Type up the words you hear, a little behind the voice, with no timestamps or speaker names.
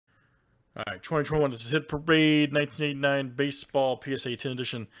All right, 2021. This is Hit Parade 1989 Baseball PSA 10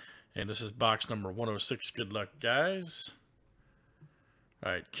 edition, and this is box number 106. Good luck, guys.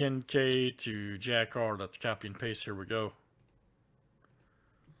 All right, Ken K to Jack R. Let's copy and paste. Here we go.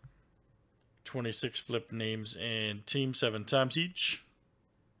 26 flip names and team 7 times each.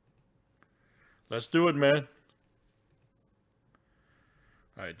 Let's do it, man.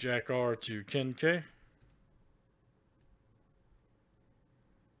 All right, Jack R to Ken K.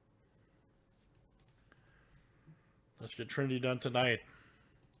 Let's get Trinity done tonight.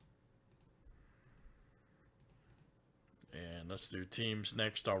 And let's do teams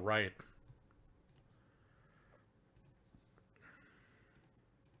next. All right.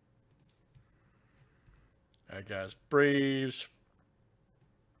 All right, guys. Braves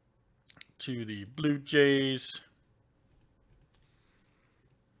to the Blue Jays.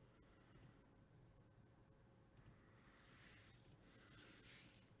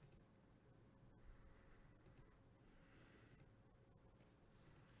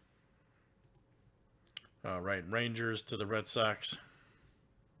 All right, Rangers to the Red Sox.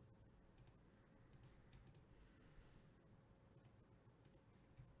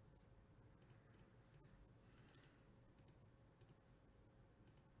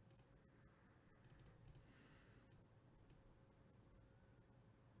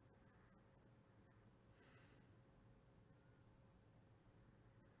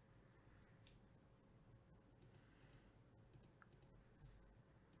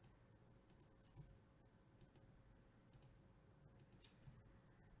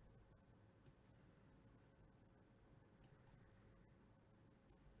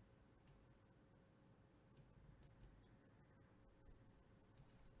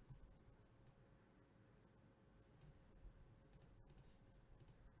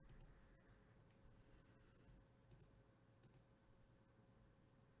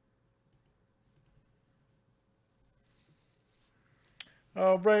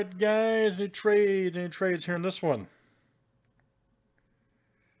 All right, guys. Any trades here in this one?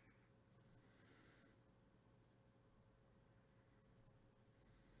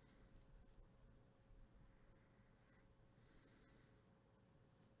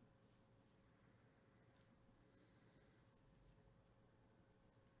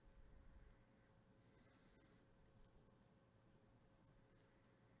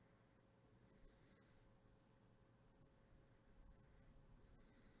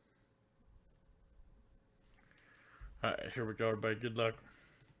 All right, here we go, everybody. Good luck.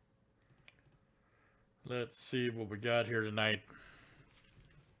 Let's see what we got here tonight.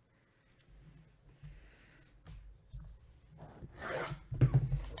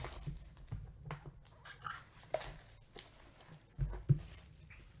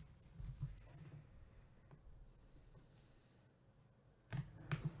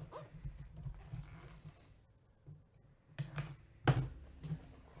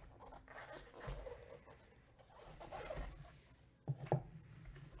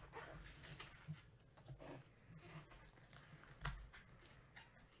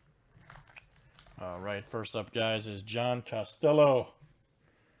 All right, first up, guys, is John Costello.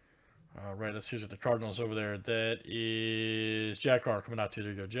 All right, let's see who's at the Cardinals over there. That is Jack R coming out to you.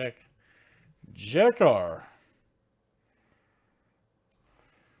 There you go, Jack. Jack R.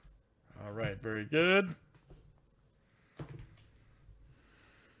 All right, very good.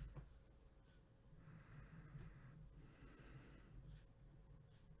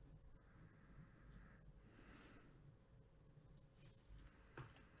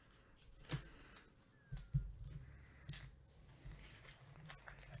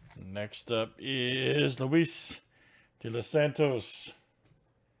 Next up is Luis de los Santos.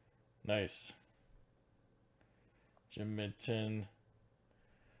 Nice. Jim Minton,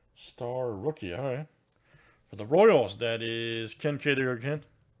 star rookie. All right. For the Royals, that is Ken K there again.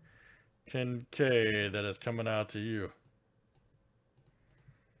 Ken K, that is coming out to you.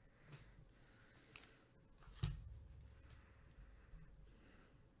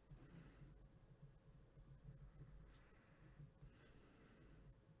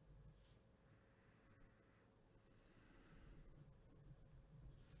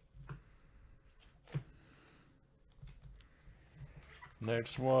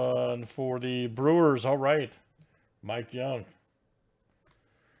 Next one for the Brewers. All right. Mike Young.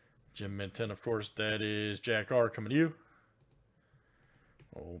 Jim Minton, of course, that is Jack R coming to you.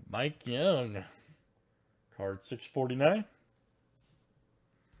 Oh, Mike Young. Card 649.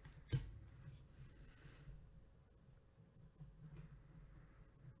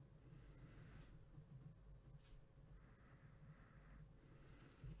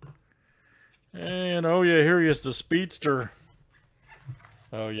 And oh yeah, here he is, the speedster.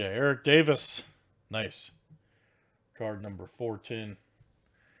 Oh, yeah. Eric Davis. Nice. Card number 410.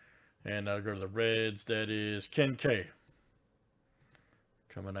 And I'll go to the Reds. That is Ken K.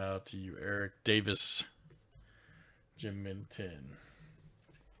 Coming out to you, Eric Davis. Jim Minton.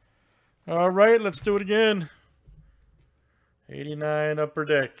 All right, let's do it again. 89 Upper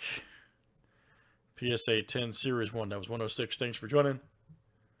Deck. PSA 10 Series 1. That was 106. Thanks for joining.